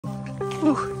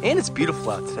Ooh, and it's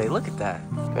beautiful out today. Look at that.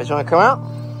 You guys want to come out?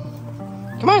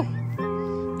 Come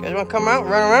on. You guys want to come out,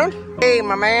 run around? Hey,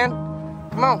 my man.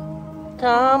 Come on.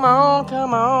 Come on,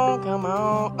 come on, come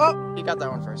on. Oh, you got that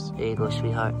one first. There you go,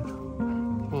 sweetheart.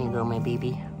 There you go, my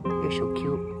baby. You're so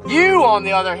cute. You, on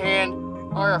the other hand,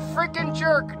 are a freaking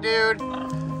jerk, dude.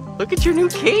 Look at your new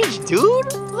cage,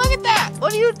 dude. Look at that.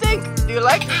 What do you think? Do you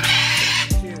like it?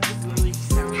 Dude, this literally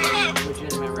sounds like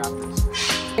legitimate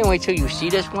raptors. Can't wait till you see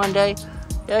this one day.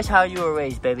 That's how you were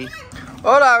raised, baby.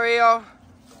 Hola, Rio.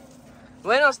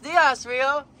 Buenos dias,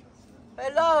 Rio.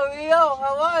 Hello, Rio.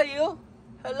 How are you?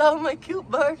 Hello, my cute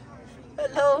bird.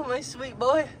 Hello, my sweet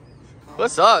boy.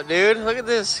 What's up, dude? Look at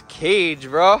this cage,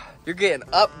 bro. You're getting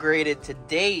upgraded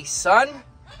today, son.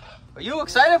 Are you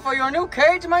excited for your new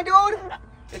cage, my dude?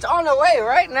 It's on the way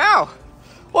right now.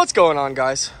 What's going on,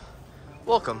 guys?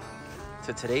 Welcome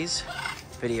to today's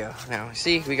video. Now,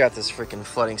 see, we got this freaking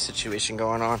flooding situation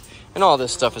going on, and all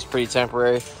this stuff is pretty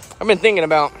temporary. I've been thinking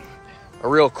about a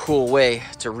real cool way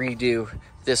to redo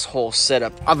this whole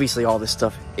setup. Obviously, all this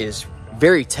stuff is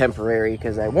very temporary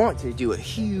because I want to do a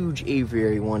huge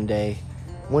aviary one day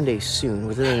soon,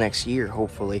 within the next year,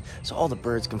 hopefully, so all the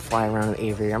birds can fly around the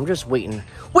aviary. I'm just waiting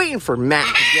for Matt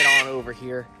to get on over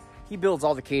here. He builds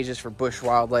all the cages for bush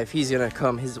wildlife. He's gonna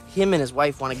come. Him and his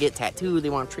wife want to get tattooed. They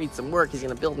want to trade some work. He's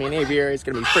gonna build me an aviary. It's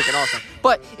gonna be freaking awesome.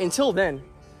 But until then,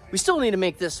 we still need to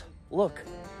make this look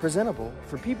presentable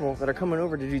for people that are coming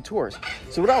over to do tours.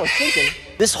 So what I was thinking,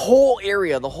 this whole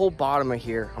area, the whole bottom of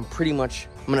here, I'm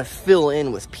gonna fill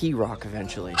in with P-rock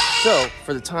eventually. So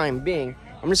for the time being,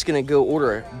 I'm just gonna go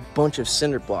order a bunch of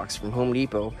cinder blocks from Home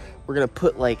Depot. We're gonna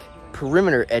put like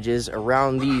perimeter edges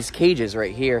around these cages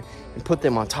right here and put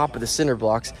them on top of the cinder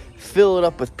blocks, fill it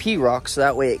up with P-rock so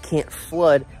that way it can't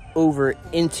flood over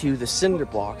into the cinder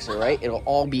blocks, all right? It'll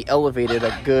all be elevated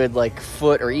a good like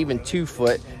foot or even 2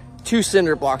 foot, 2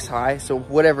 cinder blocks high, so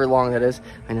whatever long that is.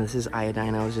 I know this is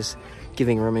iodine. I was just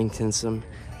giving Remington some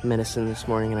medicine this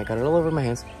morning and I got it all over my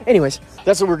hands. Anyways,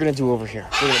 that's what we're gonna do over here.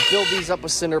 We're gonna build these up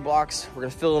with cinder blocks. We're gonna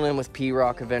fill it in with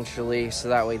P-rock eventually, so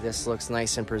that way this looks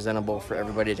nice and presentable for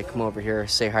everybody to come over here,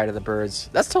 say hi to the birds.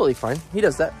 That's totally fine. He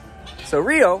does that. So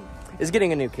Rio is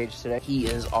getting a new cage today. He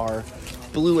is our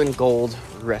blue and gold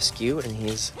rescue, and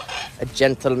he's a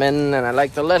gentleman, and I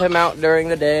like to let him out during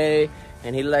the day,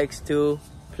 and he likes to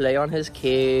play on his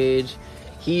cage.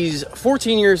 He's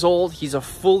 14 years old. He's a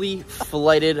fully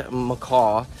flighted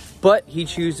macaw, but he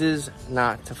chooses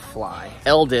not to fly.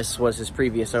 Eldest was his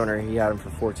previous owner. He had him for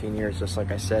 14 years, just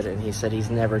like I said, and he said he's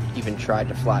never even tried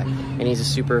to fly. And he's a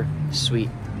super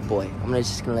sweet boy. I'm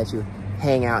just gonna let you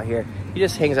hang out here. He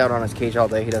just hangs out on his cage all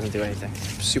day. He doesn't do anything.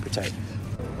 Super tight.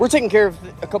 We're taking care of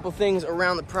a couple things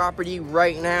around the property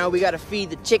right now. We gotta feed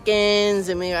the chickens,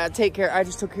 and we gotta take care. I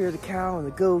just took care of the cow and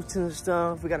the goats and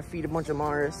stuff. We gotta feed a bunch of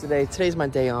monitors today. Today's my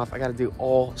day off. I gotta do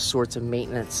all sorts of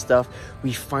maintenance stuff.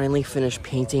 We finally finished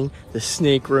painting the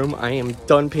snake room. I am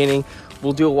done painting.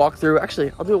 We'll do a walkthrough.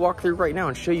 Actually, I'll do a walkthrough right now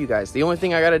and show you guys. The only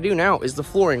thing I gotta do now is the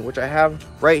flooring, which I have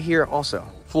right here also.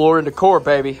 Floor and decor,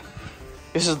 baby.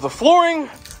 This is the flooring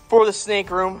for the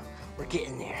snake room. We're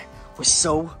getting there. We're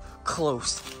so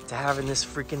close to having this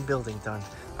freaking building done.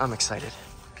 I'm excited.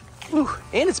 Ooh,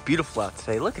 and it's beautiful out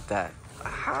today. Look at that.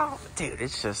 Dude,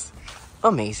 it's just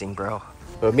amazing, bro.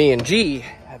 But me and G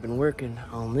have been working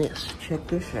on this. Check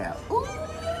this out. Ooh, look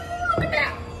at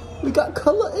that. We got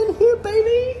color in here,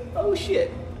 baby. Oh,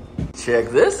 shit. Check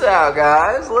this out,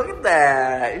 guys. Look at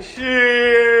that. Shit.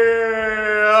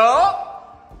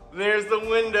 There's the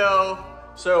window.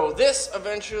 So this,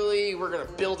 eventually, we're gonna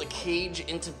build a cage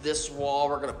into this wall.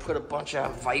 We're gonna put a bunch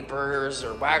of vipers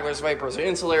or Wagler's vipers or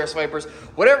Insularis vipers,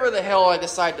 whatever the hell I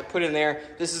decide to put in there.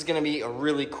 This is gonna be a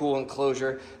really cool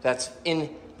enclosure that's in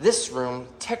this room,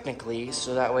 technically,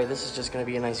 so that way this is just gonna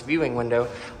be a nice viewing window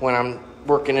when I'm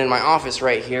working in my office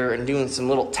right here and doing some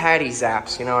little tatty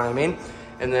zaps, you know what I mean?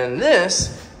 And then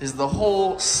this is the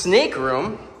whole snake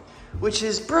room, which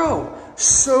is, bro,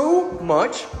 so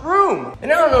much room.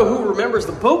 And I don't know who remembers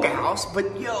the Boca house,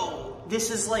 but yo,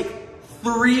 this is like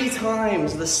 3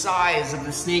 times the size of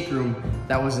the snake room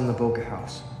that was in the Boca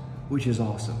house, which is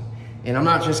awesome. And I'm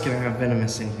not just gonna have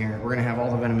Venomous in here. We're gonna have all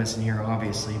the Venomous in here,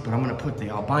 obviously, but I'm gonna put the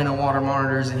albino water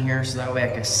monitors in here so that way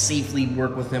I can safely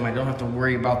work with them. I don't have to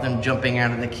worry about them jumping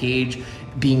out of the cage,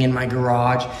 being in my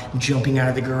garage, jumping out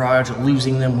of the garage,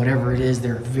 losing them, whatever it is.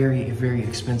 They're very, very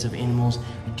expensive animals.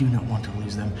 I do not want to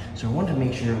lose them. So I want to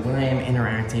make sure when I am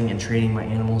interacting and training my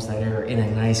animals that are in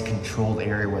a nice controlled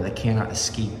area where they cannot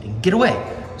escape and get away.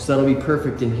 So that'll be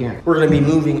perfect in here. We're gonna be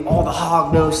moving all the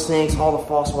hognose snakes, all the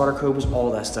false water cobras,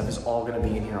 all that stuff is all gonna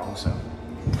be in here also.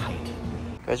 Tight.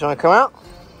 You guys wanna come out?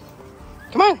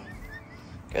 Come on.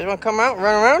 You guys want to come out and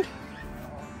run around?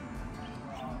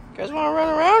 You guys want to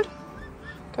run around?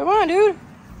 Come on, dude.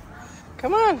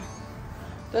 Come on.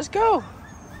 Let's go.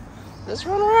 Let's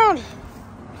run around.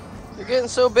 They're getting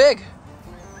so big.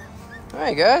 All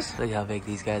right, guys. Look how big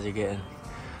these guys are getting.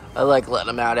 I like letting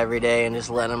them out every day and just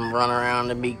letting them run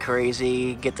around and be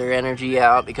crazy, get their energy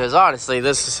out, because honestly,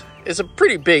 this is a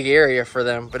pretty big area for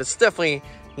them, but it's definitely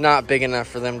not big enough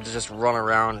for them to just run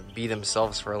around and be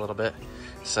themselves for a little bit.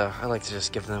 So I like to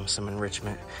just give them some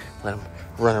enrichment, let them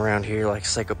run around here like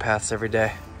psychopaths every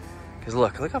day. Because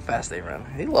look how fast they run.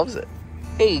 He loves it.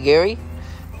 Hey, Gary.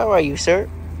 How are you, sir?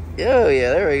 Oh, yeah,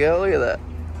 there we go. Look at that.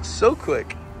 So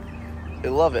quick. They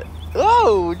love it.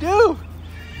 Oh, dude.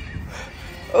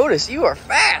 Otis, you are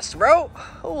fast, bro.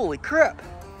 Holy crap.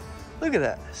 Look at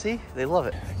that. See? They love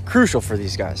it. Crucial for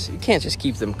these guys. You can't just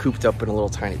keep them cooped up in a little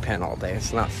tiny pen all day.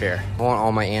 It's not fair. I want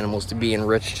all my animals to be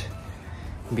enriched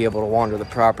and be able to wander the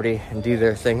property and do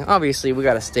their thing. Obviously, we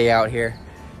got to stay out here.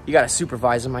 You got to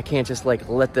supervise them. I can't just like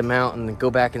let them out and then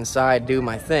go back inside, do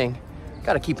my thing.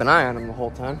 Got to keep an eye on them the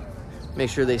whole time. Make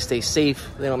sure they stay safe.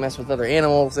 They don't mess with other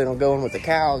animals. They don't go in with the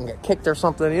cow and get kicked or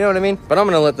something. You know what I mean? But I'm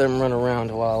going to let them run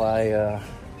around while I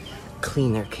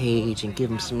clean their cage and give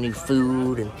them some new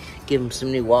food and give them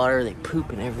some new water. They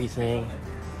poop and everything.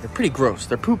 They're pretty gross.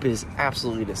 Their poop is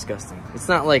absolutely disgusting. It's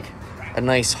not like a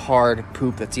nice hard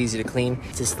poop that's easy to clean.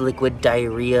 It's this liquid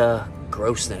diarrhea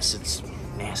grossness. It's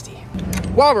nasty.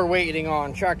 While we're waiting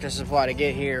on Tractor Supply to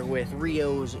get here with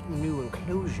Rio's new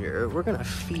enclosure, we're gonna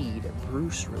feed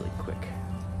Bruce really quick.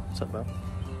 What's up, bro?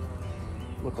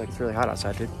 Look like it's really hot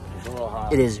outside, dude. It's a little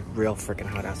hot. It is real freaking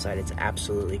hot outside. It's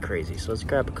absolutely crazy. So let's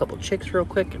grab a couple chicks real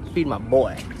quick and feed my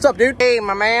boy. What's up, dude? Hey,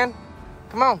 my man.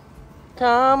 Come on.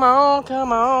 Come on,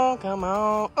 come on, come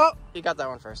on. Oh, you got that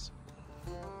one first.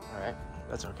 All right,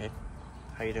 that's okay.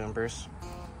 How you doing, Bruce?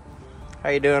 How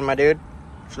you doing, my dude?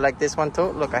 Would you like this one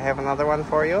too? Look, I have another one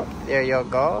for you. There you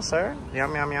go, sir.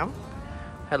 Yum, yum, yum.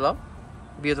 Hello.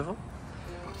 Beautiful.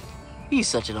 He's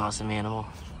such an awesome animal.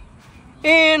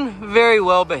 And very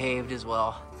well behaved as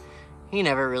well. He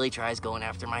never really tries going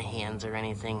after my hands or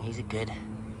anything. He's a good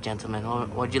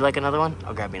gentleman. Would you like another one?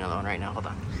 I'll grab you another one right now. Hold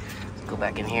on. Let's go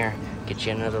back in here. Get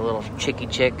you another little chicky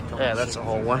chick. Yeah, that's a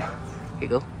whole one. Here you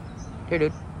go. Here,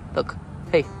 dude. Look.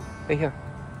 Hey, right here.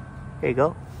 There you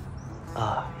go.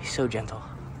 He's so gentle.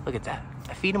 Look at that.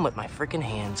 I feed him with my freaking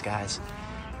hands, guys.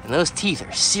 And those teeth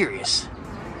are serious.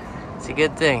 It's a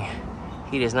good thing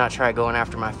he does not try going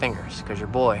after my fingers, because your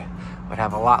boy would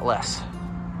have a lot less.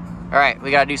 All right, we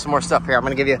gotta do some more stuff here. I'm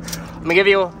gonna give you,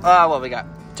 what we got?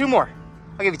 2 more.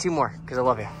 I'll give you 2 more, because I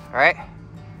love you, all right?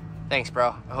 Thanks,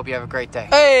 bro. I hope you have a great day.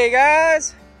 Hey,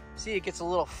 guys. See, it gets a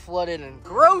little flooded and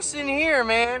gross in here,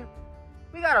 man.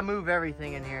 We gotta move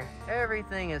everything in here.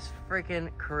 Everything is freaking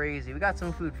crazy. We got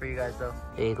some food for you guys, though.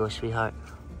 There you go, sweetheart.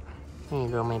 There you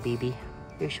go, my baby.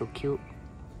 You're so cute.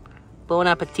 Bon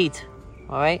appetit,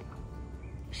 all right?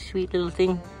 Sweet little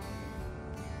thing.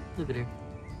 Look at her.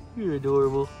 You're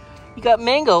adorable. You got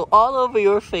mango all over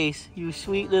your face, you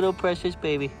sweet little precious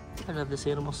baby. I love this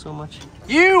animal so much.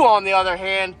 You, on the other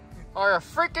hand, are a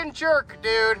freaking jerk,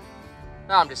 dude.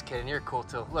 No, I'm just kidding. You're cool,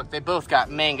 too. Look, they both got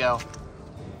mango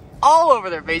all over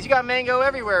their face. You got mango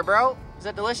everywhere, bro. Is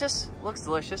that delicious? Looks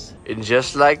delicious. And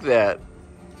just like that,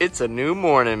 it's a new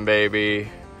morning, baby.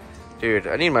 Dude,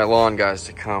 I need my lawn guys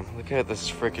to come. Look at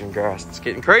this freaking grass. It's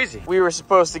getting crazy. We were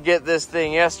supposed to get this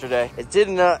thing yesterday. It did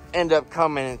not end up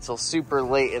coming until super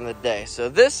late in the day. So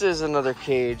this is another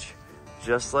cage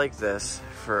just like this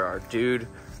for our dude,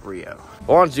 Rio.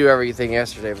 I wanted to do everything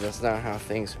yesterday, but that's not how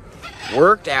things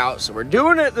worked out. So we're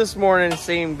doing it this morning,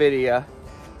 same video.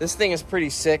 This thing is pretty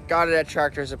sick. Got it at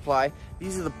Tractor Supply.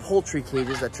 These are the poultry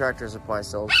cages that Tractor Supply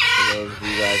sells, for those of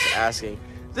you guys asking.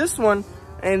 This one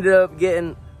I ended up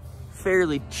getting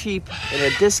fairly cheap and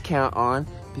a discount on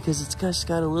because it's just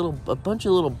got a bunch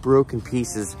of little broken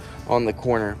pieces on the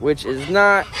corner, which is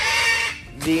not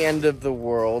the end of the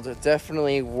world. It's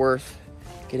definitely worth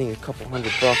getting a couple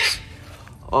 $100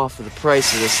 off of the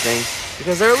price of this thing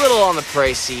because they're a little on the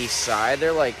pricey side.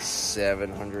 They're like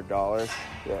 $700.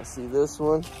 Yeah, see this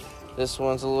one? This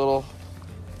one's a little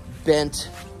bent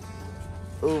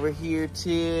over here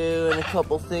too, and a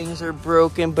couple things are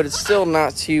broken, but it's still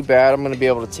not too bad. I'm gonna be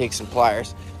able to take some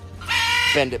pliers,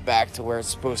 bend it back to where it's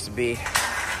supposed to be,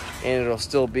 and it'll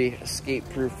still be escape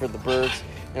proof for the birds.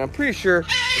 And I'm pretty sure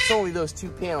it's only those 2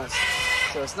 panels,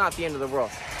 so it's not the end of the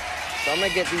world. So I'm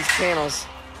gonna get these panels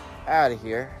out of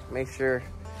here, make sure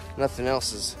nothing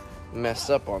else is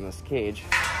messed up on this cage.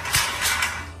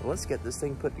 Let's get this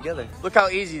thing put together. Look how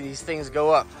easy these things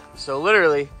go up. So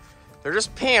literally, they're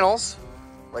just panels,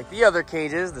 like the other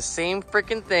cages, the same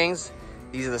freaking things.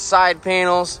 These are the side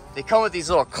panels. They come with these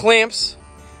little clamps.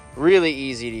 Really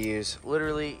easy to use.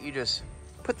 Literally, you just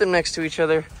put them next to each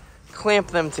other, clamp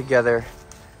them together.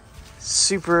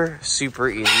 Super, super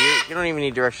easy. You don't even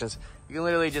need directions. You can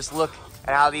literally just look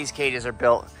at how these cages are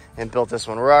built and built this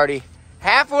one. We're already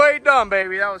halfway done,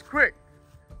 baby. That was quick.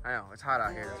 I know, it's hot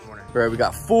out here this morning. All right, we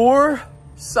got 4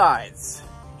 sides.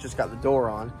 Just got the door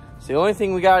on. So the only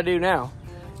thing we gotta do now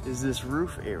is this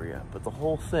roof area, but the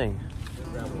whole thing.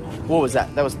 What was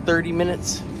that? That was 30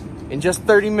 minutes. In just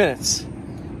 30 minutes,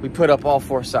 we put up all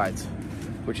 4 sides,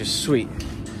 which is sweet.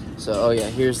 So, oh yeah,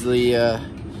 here's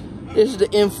the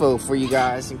info for you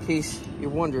guys in case you're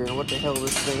wondering what the hell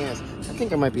this thing is. I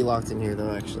think I might be locked in here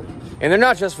though, actually. And they're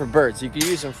not just for birds. You can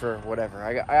use them for whatever.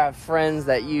 I have friends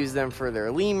that use them for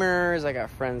their lemurs. I got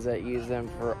friends that use them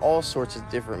for all sorts of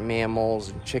different mammals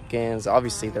and chickens.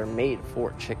 Obviously, they're made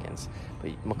for chickens.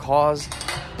 But macaws,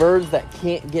 birds that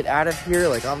can't get out of here,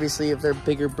 like obviously if they're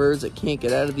bigger birds that can't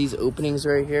get out of these openings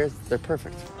right here, they're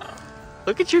perfect.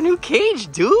 Look at your new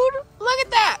cage, dude. Look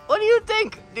at that. What do you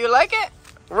think? Do you like it?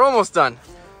 We're almost done.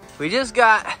 We just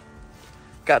got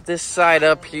this side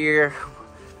up here.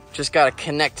 Just got to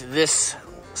connect this.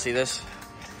 See this?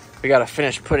 We got to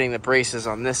finish putting the braces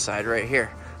on this side right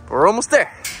here. But we're almost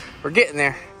there. We're getting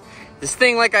there. This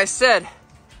thing, like I said,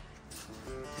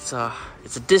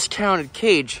 it's a discounted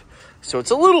cage, so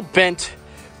it's a little bent.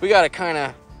 We got to kind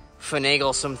of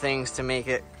finagle some things to make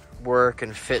it work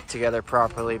and fit together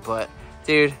properly. But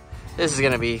dude, this is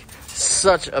gonna be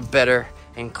such a better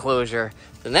enclosure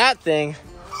than that thing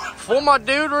for my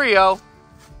dude Rio.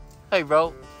 Hey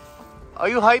bro, are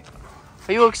you hype?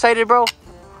 Are you excited, bro?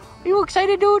 Are you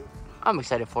excited, dude? I'm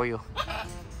excited for you.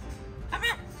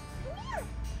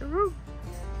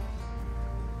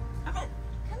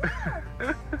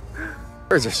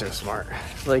 Birds are so smart.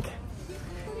 Like,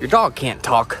 your dog can't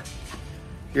talk.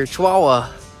 Your chihuahua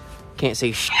can't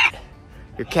say shit.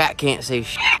 Your cat can't say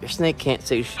shit. Your snake can't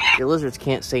say shit. Your lizards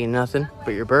can't say nothing.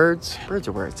 But your birds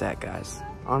are where it's at, guys.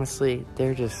 Honestly,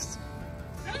 they're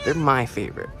my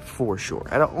favorite, for sure,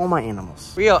 out of all my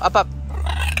animals. Rio, up.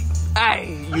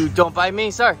 Hey, you don't bite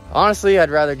me, sir. Honestly,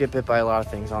 I'd rather get bit by a lot of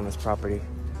things on this property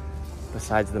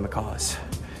besides the macaws,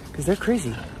 because they're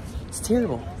crazy. It's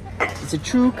terrible. It's a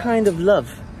true kind of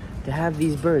love to have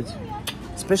these birds,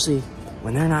 especially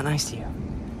when they're not nice to you.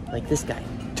 Like this guy,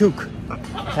 Took.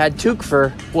 I've had Took for,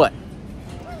 what,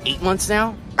 8 months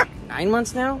now? 9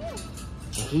 months now?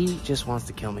 And he just wants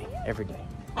to kill me every day.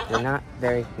 They're not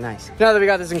very nice. Now that we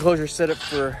got this enclosure set up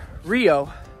for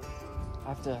Rio, I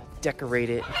have to decorate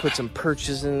it, put some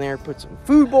perches in there, put some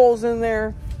food bowls in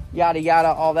there, yada yada,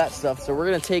 all that stuff. So we're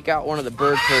gonna take out one of the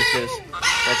bird perches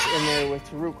that's in there with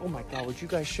Taruk. Oh my God, would you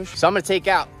guys shush? So I'm gonna take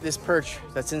out this perch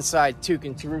that's inside Took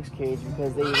and Taruk's cage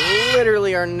because they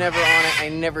literally are never on it. I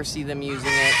never see them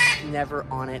using it. Never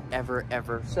on it, ever,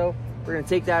 ever. So we're gonna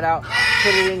take that out,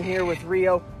 put it in here with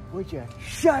Rio. Would you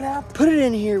shut up? Put it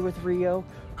in here with Rio.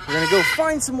 We're gonna go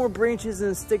find some more branches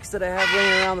and sticks that I have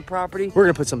laying around the property. We're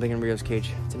gonna put something in Rio's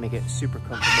cage to make it super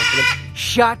comfortable for them.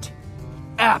 Shut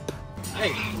up.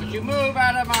 Hey, would you move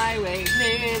out of my way,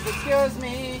 please? Excuse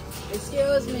me,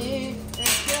 excuse me,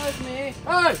 excuse me.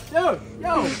 Hey, dude,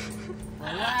 yo.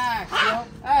 Relax, yo.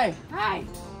 Hey, hi.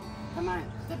 Come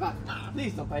on, step up.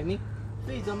 Please don't bite me.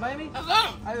 Please don't bite me.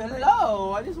 Hello.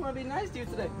 Hello, I just want to be nice to you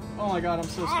today. Oh my God, I'm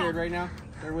so scared right now.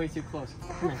 They're way too close.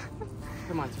 Come here.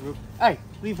 Come on, Taruk. Hey,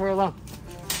 leave her alone.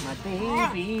 My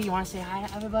baby. You want to say hi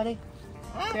to everybody?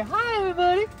 Say hi,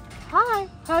 everybody. Hi.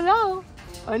 Hello.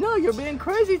 I know you're being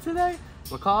crazy today.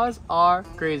 Macaws are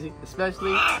crazy,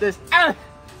 especially this. Ah!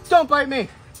 Don't bite me.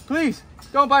 Please,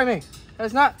 don't bite me.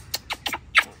 That's not.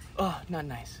 Oh, not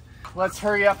nice. Let's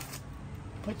hurry up.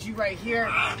 Put you right here.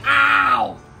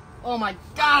 Ow! Oh my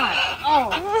God.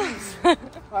 Oh, please.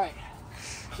 All right.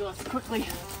 So let's quickly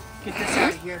get this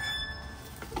out of here.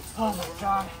 Oh my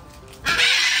God.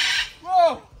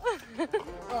 Whoa!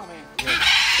 Oh man.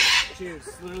 Cheers.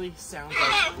 Literally sounds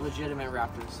like legitimate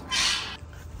raptors.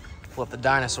 Flip the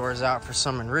dinosaurs out for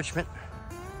some enrichment.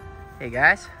 Hey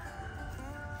guys.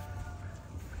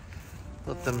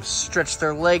 Let them stretch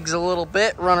their legs a little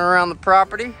bit, run around the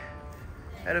property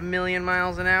at 1,000,000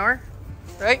 miles an hour.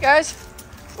 Right guys?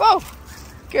 Whoa!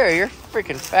 Gary, you're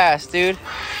freaking fast, dude.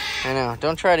 I know.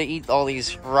 Don't try to eat all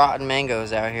these rotten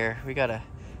mangoes out here. We gotta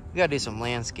do some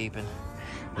landscaping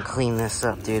and clean this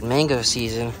up, dude. Mango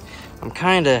season. I'm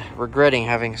kind of regretting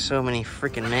having so many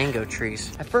freaking mango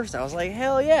trees. At first, I was like,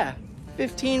 hell yeah,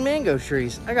 15 mango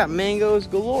trees. I got mangoes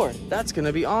galore. That's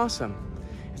gonna be awesome.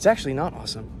 It's actually not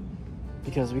awesome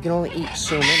because we can only eat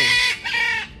so many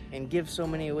and give so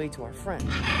many away to our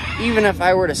friends. Even if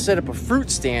I were to set up a fruit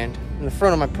stand in the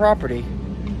front of my property,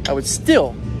 I would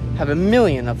still have 1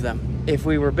 million of them if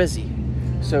we were busy.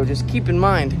 So just keep in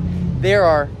mind, there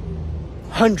are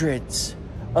hundreds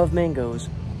of mangoes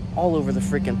all over the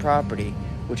freaking property,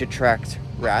 which attract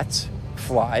rats,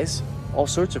 flies, all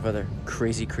sorts of other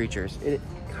crazy creatures. It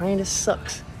kind of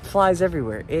sucks. Flies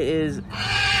everywhere. It's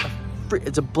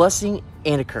a blessing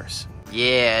and a curse.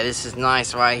 Yeah, this is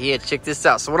nice right here. Check this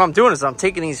out. So what I'm doing is I'm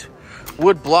taking these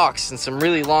wood blocks and some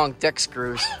really long deck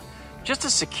screws just to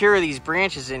secure these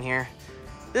branches in here.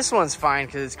 This one's fine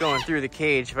because it's going through the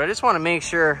cage, but I just want to make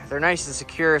sure they're nice and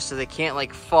secure so they can't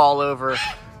like fall over,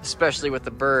 especially with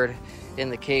the bird in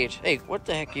the cage. Hey, what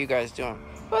the heck are you guys doing?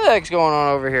 What the heck's going on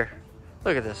over here?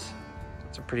 Look at this.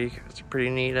 It's a pretty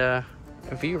neat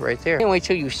view right there. Can't wait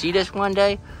till you see this one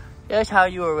day. That's how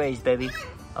you were raised, baby.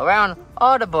 Around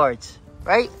all the birds,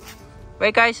 right?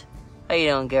 Right, guys? How you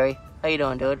doing, Gary? How you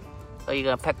doing, dude? Are you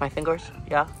gonna peck my fingers?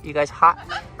 Yeah? You guys hot,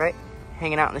 right?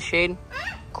 Hanging out in the shade?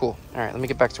 Cool. All right, let me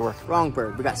get back to work. Wrong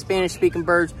bird. We got Spanish-speaking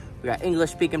birds. We got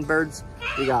English-speaking birds.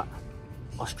 We got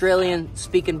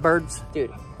Australian-speaking birds.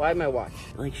 Dude, why my watch?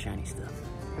 I like shiny stuff.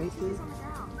 Right, dude?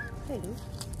 Hey, dude.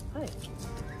 Hi.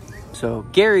 So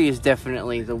Gary is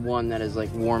definitely the one that is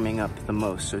like warming up the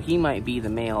most. So he might be the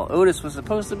male. Otis was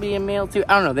supposed to be a male too.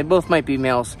 I don't know. They both might be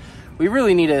males. We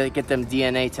really need to get them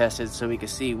DNA tested so we can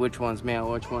see which one's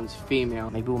male, which one's female.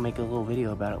 Maybe we'll make a little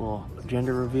video about it. A little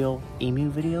gender reveal emu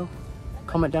video.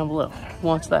 Comment down below. Who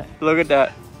wants that? Look at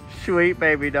that. Sweet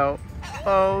baby doll.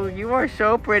 Oh, you are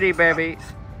so pretty, baby.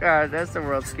 God, that's the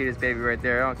world's cutest baby right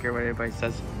there. I don't care what anybody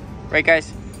says. Right,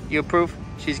 guys? You approve?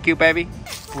 She's a cute baby?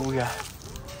 Oh, yeah.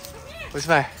 What's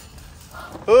the matter?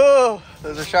 Oh,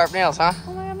 those are sharp nails, huh?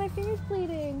 Oh my god, my finger's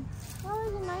bleeding. Oh,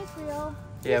 there's a nice reel.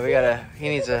 Yeah, he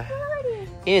needs a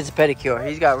pedicure.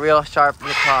 He's got real sharp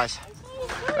claws.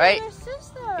 Right?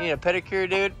 You need a pedicure,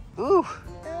 dude? Ooh.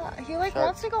 He like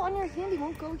wants to go on your hand, he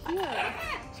won't go here.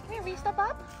 Come here, step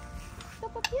up.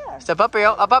 Step up here. Step up,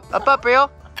 Rio. Up, Rio.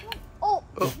 Oh.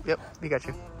 Oh, yep, we got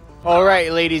you. All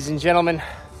right, ladies and gentlemen.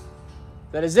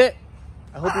 That is it.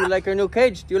 I hope you like our new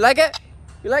cage. Do you like it?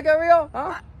 You like it, Rio?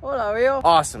 Huh? Hola, Rio.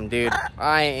 Awesome, dude.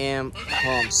 I am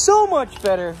so much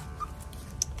better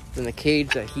than the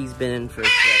cage that he's been in for.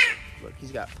 Look,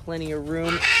 he's got plenty of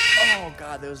room. Oh,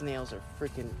 God, those nails are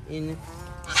freaking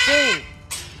insane.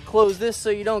 Close this so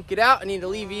you don't get out. I need to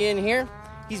leave you in here.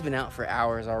 He's been out for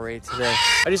hours already today.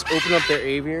 I just open up their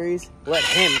aviaries, let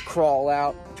him crawl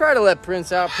out. Try to let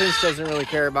Prince out. Prince doesn't really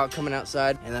care about coming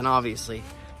outside. And then obviously,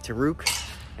 Taruk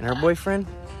and her boyfriend,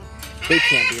 they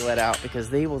can't be let out because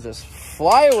they will just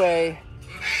fly away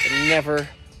and never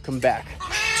come back.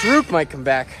 Taruk might come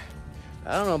back.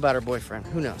 I don't know about her boyfriend.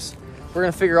 Who knows? We're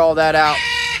gonna figure all that out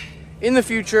in the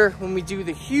future when we do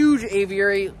the huge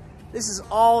aviary. This is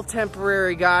all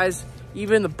temporary, guys.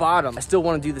 Even the bottom. I still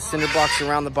want to do the cinder blocks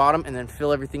around the bottom and then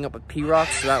fill everything up with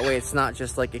P-rocks so that way it's not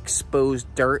just like exposed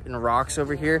dirt and rocks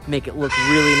over here. Make it look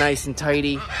really nice and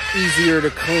tidy, easier to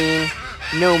clean,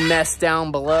 no mess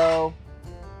down below.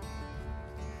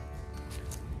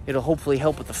 It'll hopefully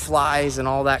help with the flies and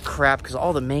all that crap because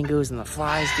all the mangoes and the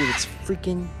flies, dude, it's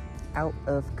freaking out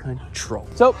of control.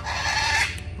 So,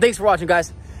 thanks for watching,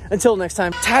 guys. Until next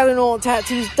time,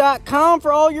 TylerNolanTattoos.com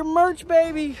for all your merch,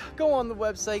 baby. Go on the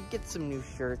website, get some new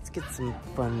shirts, get some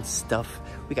fun stuff.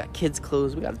 We got kids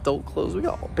clothes, we got adult clothes, we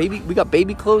got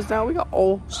baby clothes now. We got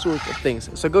all sorts of things.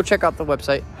 So go check out the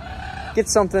website. Get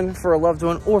something for a loved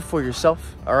one or for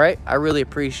yourself, all right? I really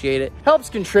appreciate it. Helps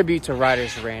contribute to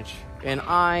Riders Ranch. And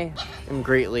I am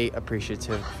greatly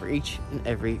appreciative for each and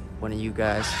every one of you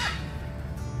guys.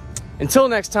 Until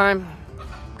next time,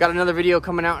 got another video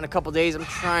coming out in a couple days. I'm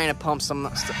trying to pump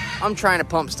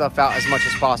stuff out as much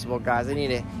as possible, guys. I need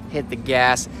to hit the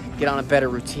gas, get on a better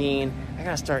routine. I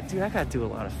gotta do a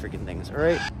lot of freaking things, all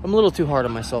right? I'm a little too hard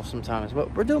on myself sometimes,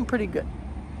 but we're doing pretty good.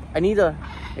 I need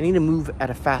to move at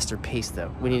a faster pace though.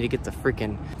 We need to get the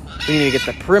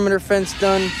perimeter fence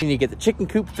done. We need to get the chicken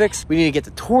coop fixed. We need to get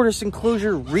the tortoise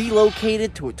enclosure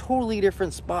relocated to a totally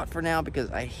different spot for now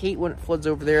because I hate when it floods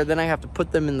over there. Then I have to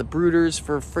put them in the brooders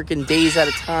for freaking days at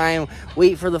a time,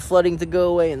 wait for the flooding to go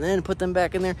away, and then put them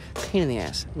back in there. Pain in the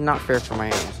ass. Not fair for my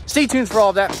animals. Stay tuned for all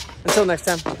of that. Until next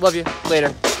time, love you.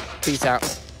 Later. Peace out.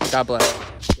 God bless.